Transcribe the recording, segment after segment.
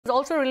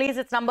also released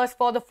its numbers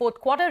for the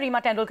fourth quarter.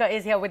 Rima Tendulkar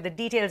is here with the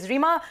details.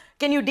 Rima,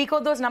 can you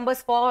decode those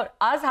numbers for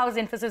us? How is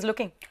Infosys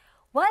looking?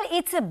 Well,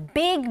 it's a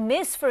big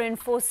miss for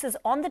Infosys.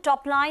 On the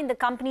top line, the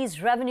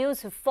company's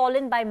revenues have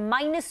fallen by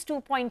minus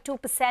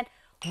 2.2%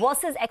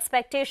 versus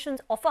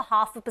expectations of a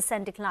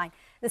 0.5% decline.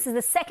 This is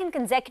the second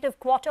consecutive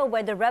quarter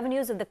where the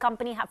revenues of the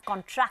company have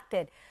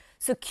contracted.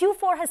 So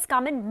Q4 has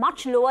come in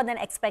much lower than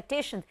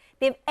expectations.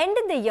 They've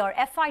ended the year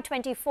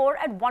FY24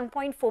 at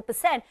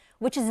 1.4%,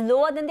 which is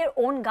lower than their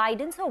own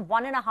guidance of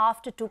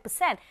 1.5% to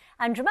 2%.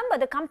 And remember,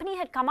 the company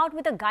had come out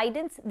with a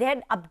guidance. They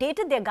had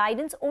updated their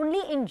guidance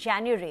only in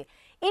January.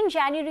 In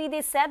January,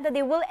 they said that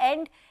they will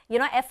end,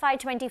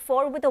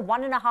 FY24 with a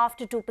 1.5%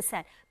 to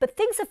 2%. But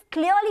things have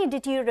clearly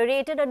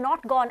deteriorated and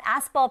not gone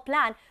as per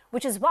plan,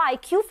 which is why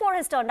Q4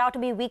 has turned out to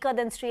be weaker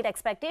than street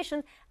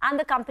expectations, and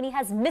the company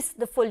has missed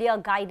the full year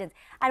guidance.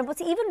 And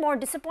what's even more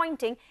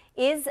disappointing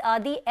is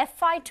the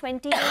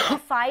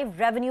FY25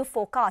 revenue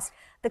forecast.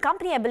 The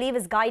company, I believe,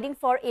 is guiding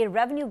for a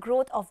revenue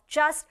growth of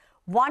just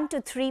 1%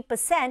 to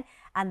 3%,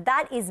 and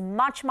that is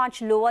much,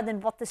 much lower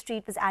than what the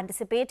street was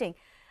anticipating.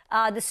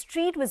 The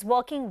street was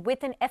working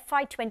with an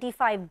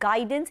FY25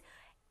 guidance,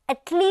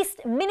 at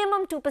least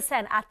minimum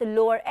 2% at the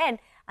lower end,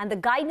 and the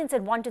guidance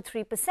at 1% to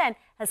 3%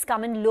 has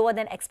come in lower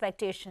than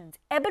expectations.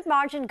 EBIT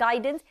margin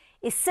guidance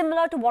is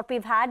similar to what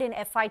we've had in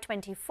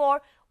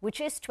FY24,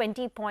 which is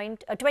 20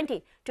 to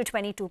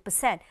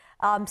 22%.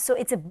 So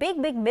it's a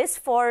big miss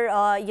for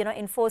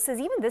Infosys.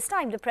 Even this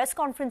time, the press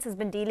conference has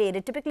been delayed.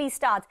 It typically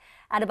starts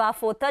at about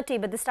 4:30,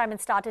 but this time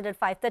it started at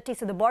 5:30.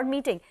 So the board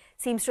meeting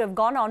seems to have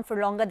gone on for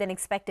longer than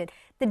expected.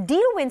 The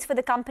deal wins for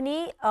the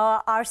company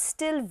are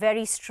still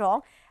very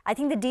strong. I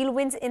think the deal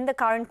wins in the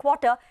current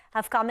quarter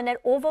have come in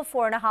at over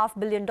 $4.5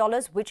 billion,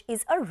 which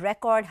is a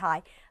record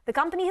high. The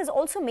company has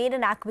also made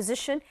an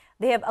acquisition.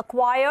 They have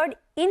acquired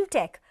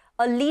Intech,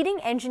 a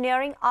leading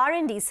engineering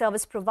R&D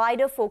service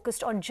provider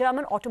focused on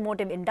German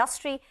automotive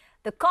industry.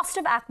 The cost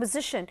of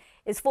acquisition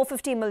is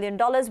 $450 million,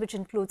 which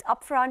includes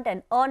upfront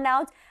and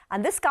earnouts.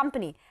 And this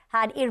company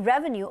had a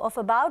revenue of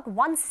about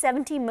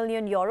 170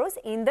 million euros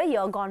in the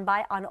year gone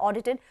by,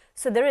 unaudited.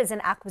 So there is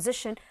an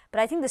acquisition, but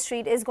I think the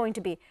street is going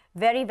to be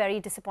very, very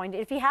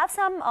disappointed. If you have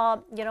some,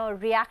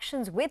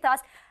 reactions with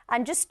us,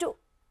 and just to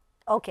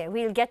okay,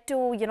 we'll get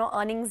to,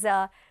 earnings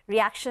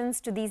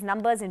reactions to these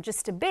numbers in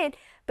just a bit.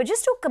 But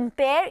just to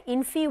compare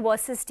Infi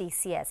versus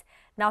TCS.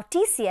 Now,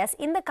 TCS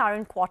in the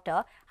current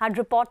quarter had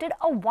reported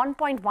a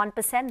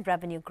 1.1%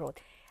 revenue growth.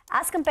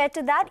 As compared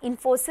to that,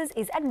 Infosys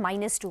is at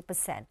minus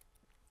 2%.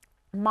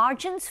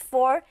 Margins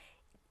for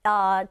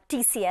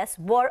TCS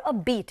were a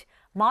beat.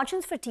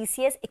 Margins for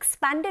TCS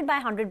expanded by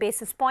 100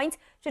 basis points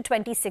to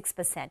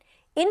 26%.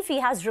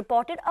 Infi has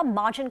reported a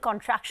margin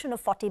contraction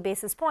of 40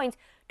 basis points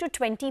to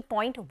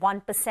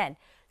 20.1%.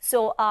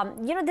 So,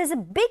 there's a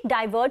big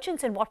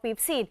divergence in what we've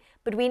seen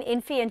between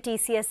Infi and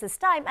TCS this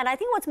time. And I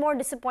think what's more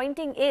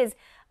disappointing is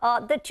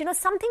that,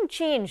 something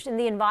changed in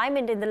the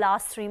environment in the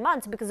last 3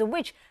 months, because of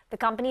which the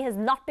company has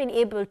not been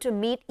able to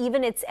meet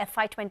even its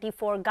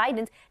FY24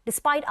 guidance,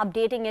 despite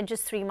updating it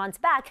just 3 months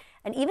back.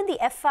 And even the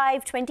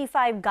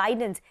FY25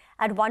 guidance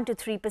at 1% to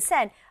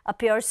 3%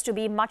 appears to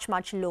be much,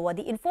 much lower.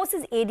 The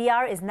Infosys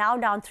ADR is now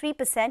down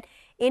 3%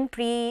 in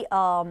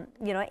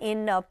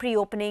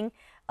pre-opening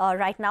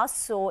right now.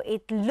 So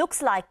it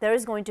looks like there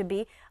is going to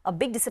be a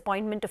big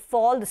disappointment to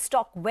fall. The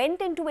stock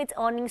went into its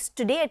earnings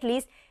today, at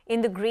least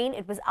in the green.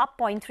 It was up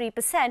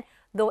 0.3%,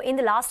 though in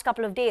the last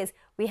couple of days,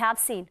 we have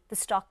seen the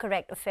stock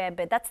correct a fair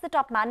bit. That's the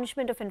top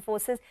management of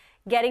Infosys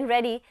getting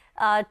ready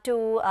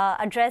to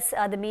address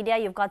the media.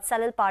 You've got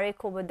Salil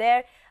Parekh over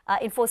there.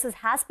 Infosys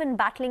has been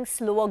battling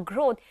slower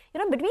growth.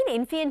 Between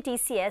Infi and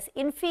TCS,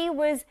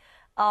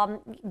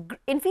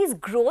 Infi's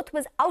growth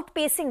was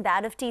outpacing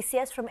that of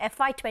TCS from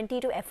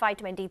FY20 to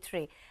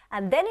FY23.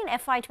 And then in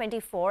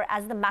FY24,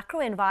 as the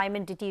macro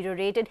environment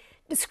deteriorated,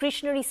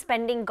 discretionary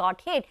spending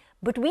got hit.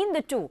 Between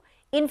the two,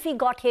 Infi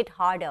got hit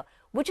harder,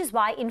 which is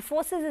why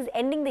Infosys is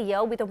ending the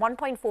year with a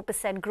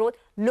 1.4% growth,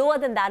 lower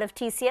than that of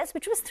TCS,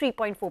 which was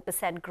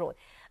 3.4% growth.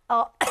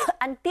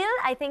 Until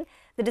I think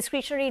the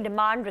discretionary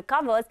demand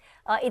recovers,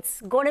 it's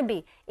going to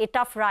be a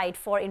tough ride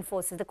for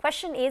Infosys. The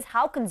question is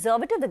how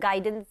conservative the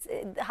guidance,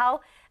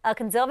 how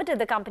conservative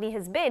the company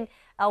has been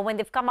when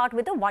they've come out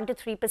with a 1% to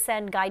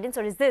 3% guidance,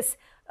 or is this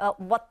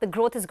what the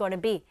growth is going to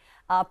be?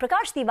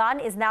 Prakash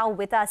Diwan is now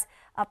with us.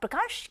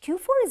 Prakash,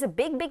 Q4 is a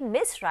big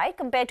miss, right?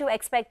 Compared to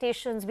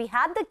expectations, we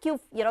had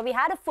we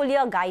had a full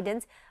year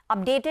guidance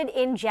updated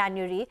in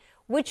January,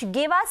 which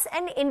gave us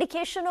an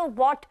indication of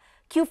what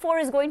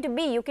Q4 is going to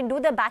be. You can do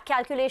the back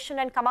calculation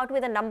and come out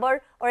with a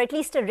number or at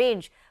least a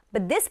range.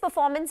 But this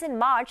performance in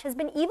March has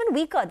been even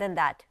weaker than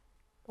that.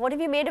 What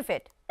have you made of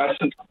it?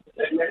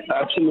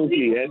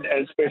 Absolutely. And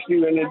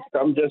especially when it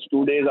comes just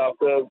 2 days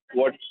after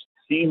what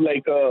seemed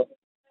like a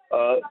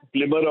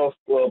glimmer of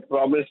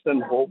promise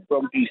and hope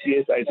from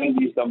TCS, I think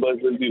these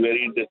numbers will be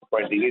very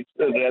disappointing. It's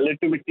the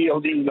relativity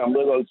of these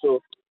numbers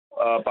also,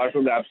 apart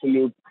from the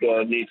absolute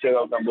nature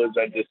of numbers,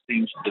 that just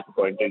seems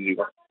disappointing.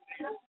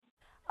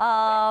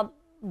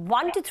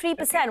 1% to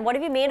 3%. What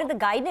have you made of the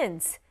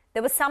guidance?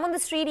 There was some on the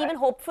street even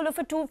hopeful of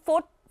a 4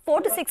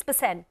 to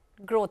 6%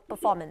 growth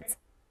performance.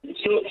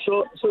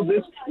 So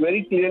this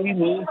very clearly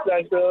means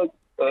that the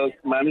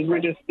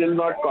management is still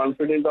not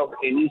confident of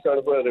any sort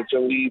of a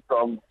recovery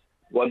from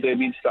what they've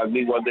been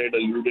struggling, what they had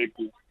alluded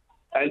to.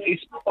 And it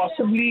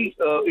possibly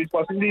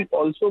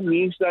also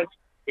means that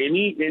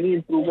any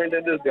improvement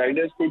in this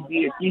guidance could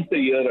be at least a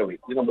year away,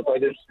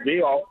 because it's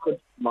way off the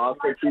mark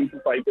at 3 to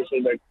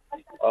 5% that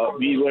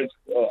we were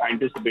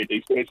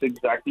anticipating. So it's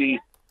exactly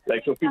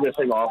like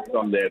 50% off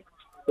from there.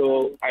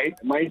 So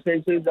my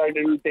sense is that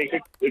it will take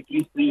at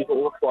least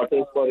 3-4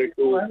 quarters for it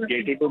to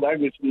get into that,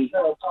 which means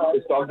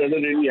the stock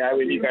doesn't really have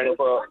any kind of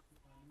a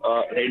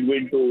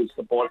headwind to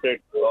support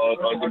it or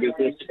the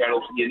business kind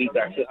of gaining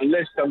traction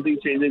unless something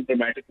changes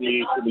dramatically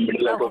in the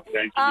middle of the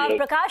financial year.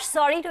 Prakash,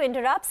 sorry to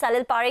interrupt.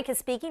 Salil Parekh is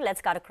speaking.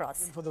 Let's cut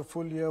across. For the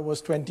full year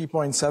was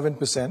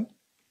 20.7%.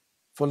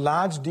 For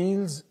large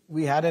deals,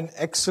 we had an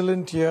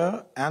excellent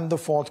year and the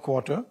fourth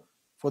quarter.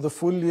 For the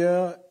full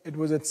year, it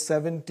was at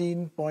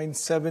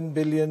 $17.7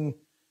 billion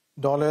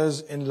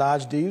in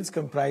large deals,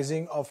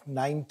 comprising of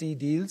 90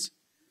 deals.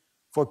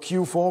 For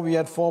Q4, we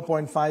had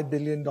 $4.5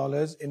 billion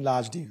in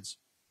large deals.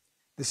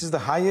 This is the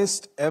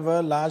highest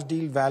ever large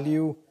deal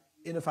value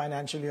in a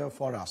financial year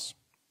for us.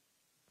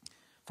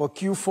 For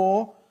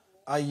Q4,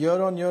 our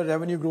year-on-year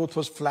revenue growth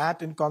was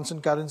flat in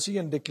constant currency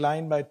and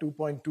declined by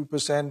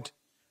 2.2%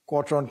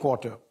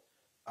 quarter-on-quarter.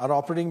 Our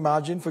operating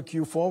margin for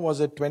Q4 was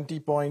at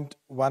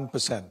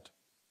 20.1%.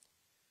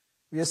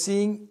 We are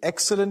seeing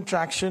excellent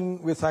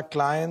traction with our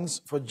clients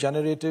for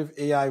generative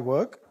AI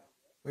work.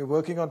 We're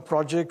working on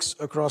projects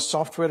across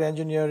software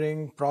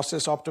engineering,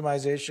 process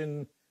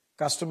optimization,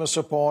 customer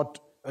support,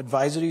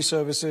 advisory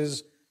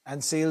services,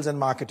 and sales and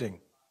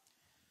marketing.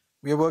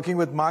 We are working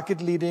with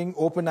market-leading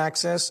open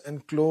access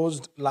and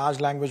closed large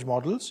language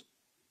models.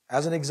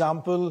 As an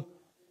example,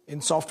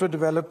 in software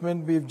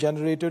development, we've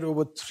generated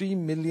over 3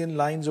 million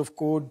lines of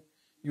code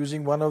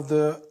using one of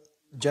the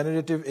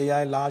generative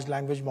AI large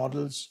language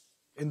models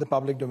in the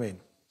public domain.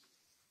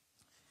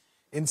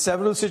 In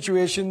several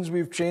situations,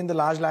 we've trained the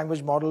large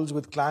language models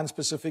with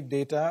client-specific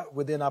data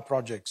within our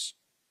projects.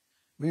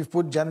 We've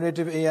put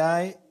generative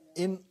AI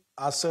in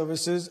our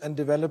services and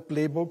developed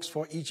playbooks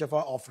for each of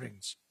our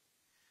offerings.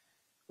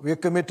 We are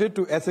committed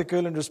to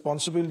ethical and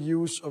responsible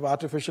use of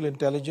artificial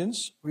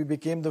intelligence. We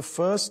became the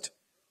first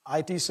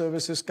IT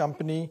services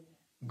company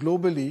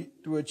globally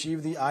to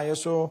achieve the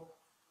ISO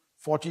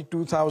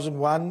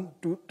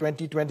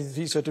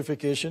 42001-2023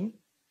 certification,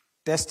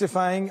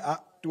 testifying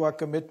to our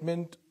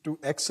commitment to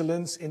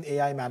excellence in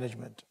AI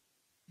management.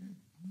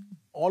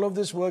 All of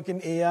this work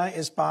in AI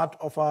is part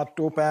of our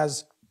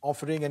Topaz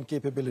offering and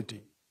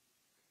capability.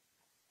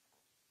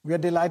 We are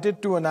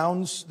delighted to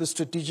announce the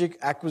strategic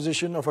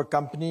acquisition of a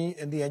company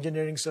in the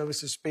engineering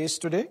services space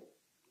today.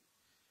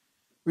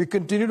 We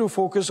continue to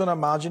focus on our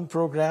margin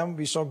program.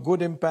 We saw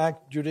good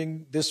impact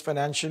during this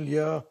financial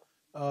year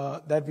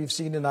that we've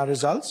seen in our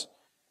results.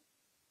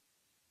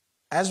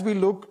 As we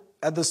look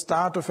at the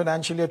start of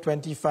financial year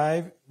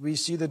 25, we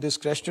see the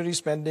discretionary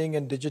spending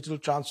and digital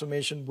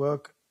transformation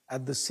work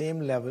at the same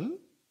level.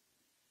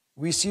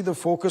 We see the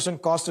focus on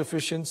cost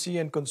efficiency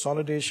and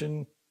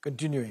consolidation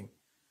continuing.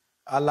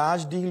 Our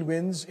large deal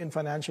wins in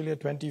financial year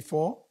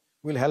 24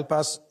 will help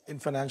us in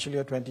financial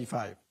year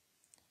 25.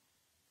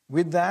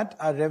 With that,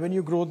 our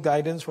revenue growth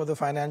guidance for the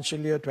financial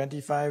year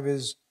 25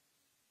 is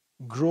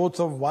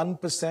growth of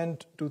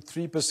 1% to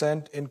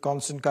 3% in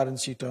constant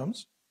currency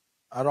terms.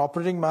 Our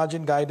operating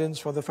margin guidance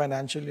for the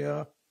financial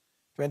year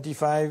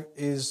 25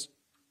 is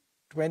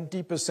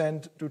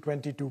 20% to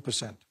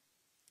 22%.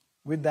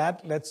 With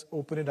that, let's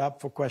open it up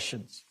for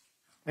questions.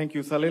 Thank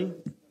you, Salil.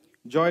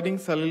 Joining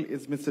Salil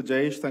is Mr.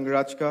 Jayesh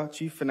Sangharajka,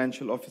 Chief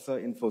Financial Officer,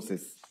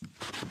 Infosys.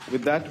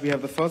 With that, we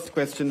have the first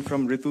question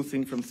from Ritu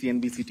Singh from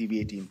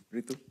CNBC-TV18.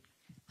 Ritu.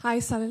 Hi,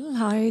 Salil.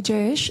 Hi,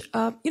 Jayesh.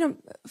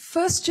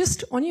 First,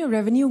 just on your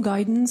revenue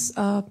guidance,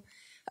 on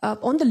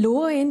the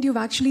lower end, you've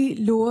actually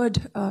lowered,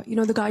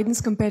 the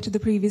guidance compared to the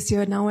previous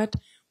year, now at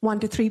 1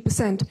 to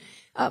 3%.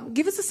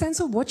 Give us a sense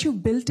of what you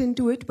built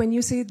into it when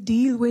you say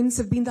deal wins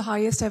have been the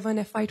highest ever in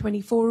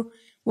FY24,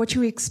 what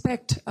you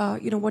expect,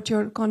 what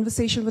your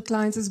conversation with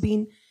clients has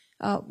been,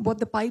 what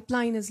the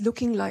pipeline is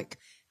looking like.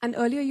 And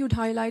earlier you'd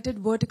highlighted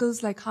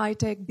verticals like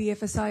high-tech,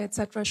 BFSI,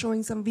 etc.,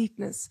 showing some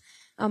weakness.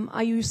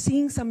 Are you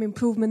seeing some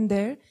improvement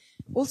there?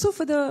 Also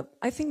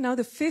I think now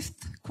the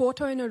 5th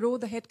quarter in a row,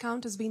 the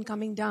headcount has been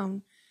coming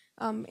down.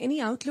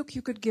 Any outlook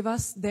you could give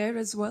us there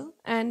as well?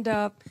 And,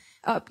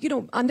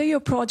 under your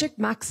Project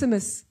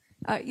Maximus,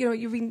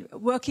 you've been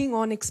working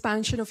on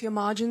expansion of your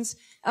margins,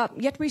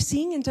 yet we're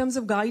seeing in terms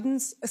of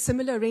guidance a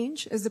similar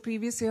range as the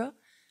previous year.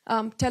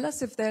 Tell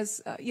us if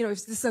there's,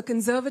 is this a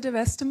conservative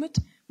estimate,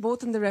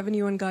 both in the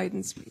revenue and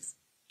guidance, please?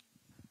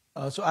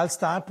 So I'll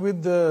start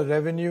with the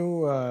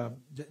revenue.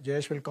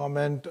 Jayesh will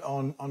comment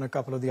on a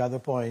couple of the other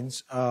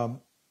points.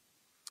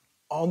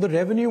 On the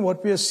revenue,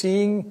 what we are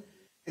seeing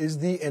is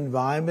the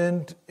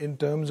environment in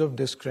terms of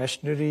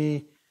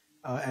discretionary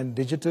and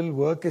digital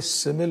work is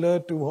similar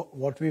to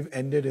what we've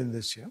ended in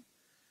this year.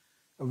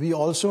 We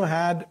also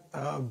had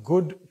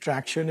good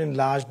traction in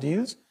large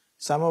deals,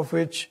 some of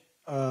which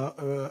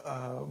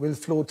will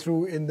flow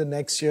through in the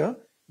next year,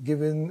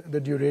 given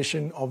the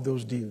duration of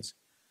those deals.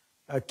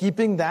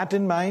 Keeping that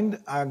in mind,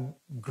 our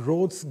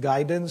growth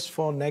guidance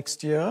for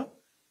next year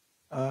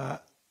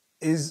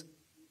is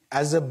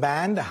as a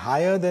band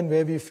higher than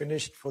where we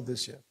finished for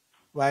this year.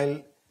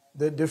 While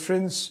the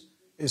difference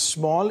is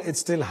small, it's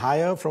still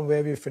higher from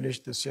where we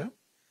finished this year.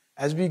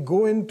 As we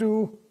go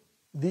into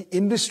the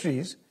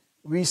industries,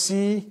 we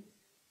see,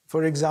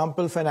 for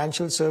example,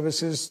 financial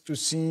services to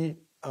see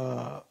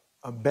a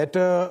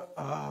better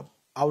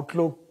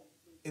outlook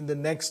in the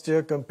next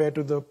year compared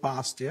to the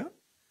past year.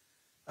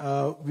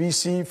 We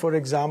see, for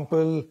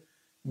example,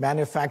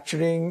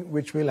 manufacturing,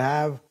 which will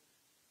have,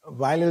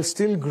 while it'll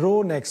still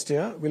grow next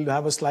year, will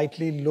have a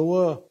slightly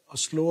lower or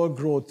slower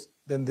growth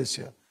than this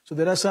year. So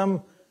there are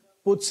some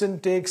puts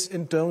and takes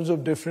in terms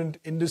of different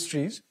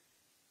industries,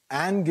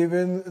 and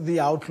given the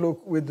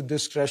outlook with the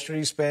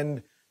discretionary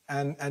spend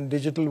and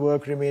digital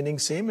work remaining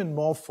same and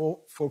more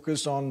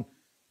focus on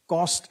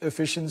cost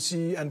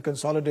efficiency and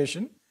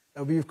consolidation,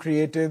 we've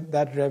created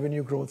that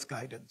revenue growth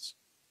guidance.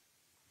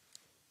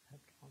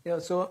 Yeah,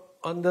 so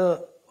on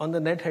the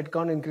net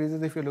headcount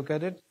increases, if you look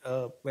at it,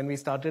 when we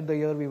started the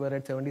year, we were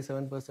at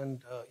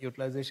 77%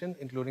 utilization,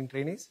 including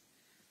trainees.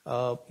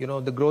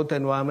 The growth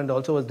environment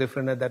also was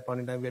different at that point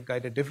in time. We had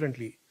guided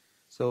differently.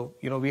 So,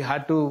 we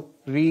had to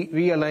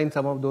realign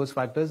some of those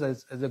factors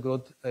as the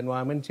growth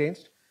environment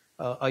changed.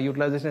 Our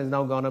utilization has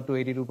now gone up to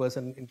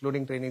 82%,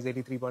 including trainees,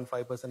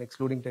 83.5%,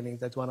 excluding trainees.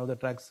 That's one of the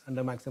tracks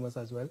under Maximus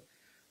as well.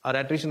 Our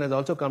attrition has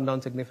also come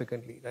down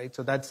significantly, right?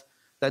 So that's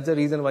the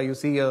reason why you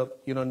see a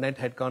net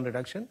headcount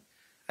reduction.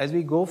 As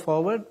we go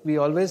forward, we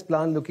always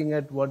plan looking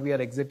at what we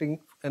are exiting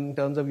in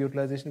terms of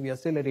utilization. We are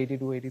still at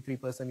 82,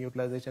 83%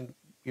 utilization,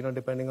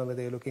 depending on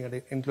whether you're looking at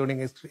it,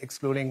 including,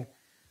 excluding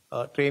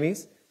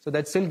trainees. So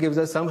that still gives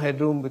us some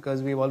headroom,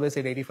 because we've always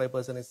said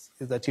 85% is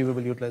the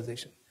achievable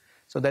utilization.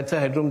 So that's a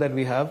headroom that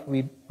we have.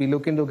 We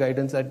look into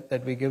guidance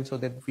that we give so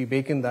that we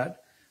bake in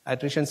that.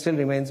 Attrition still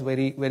remains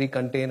very, very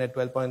contained at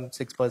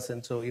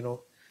 12.6%.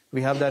 So,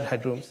 we have that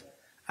headrooms.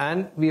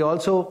 And we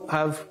also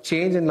have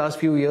changed in last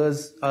few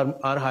years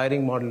our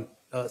hiring model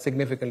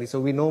significantly. So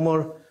we no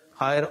more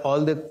hire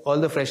all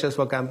the freshers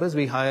for campus.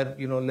 We hire,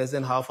 less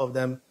than half of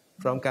them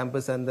from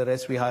campus, and the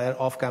rest we hire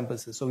off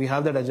campuses. So we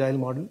have that agile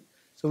model.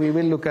 So we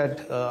will look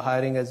at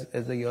hiring as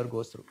the year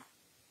goes through.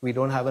 We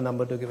don't have a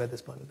number to give at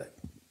this point in time.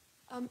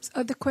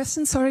 The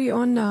question, sorry,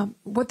 on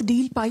what the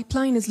deal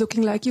pipeline is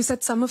looking like. You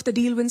said some of the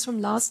deal wins from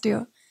last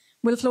year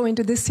will flow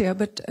into this year,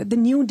 but the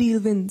new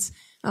deal wins,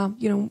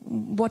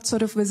 what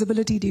sort of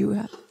visibility do you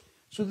have?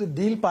 So the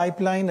deal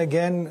pipeline,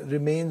 again,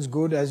 remains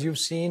good. As you've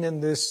seen in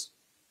this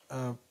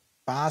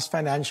past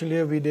financial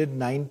year, we did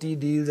 90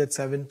 deals at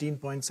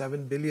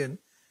 17.7 billion.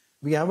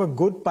 We have a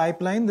good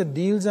pipeline. The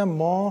deals are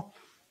more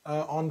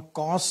on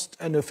cost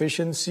and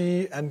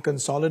efficiency and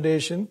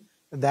consolidation.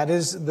 That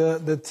is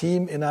the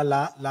theme in our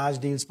large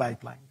deals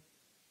pipeline.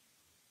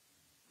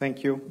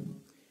 Thank you.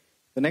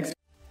 The next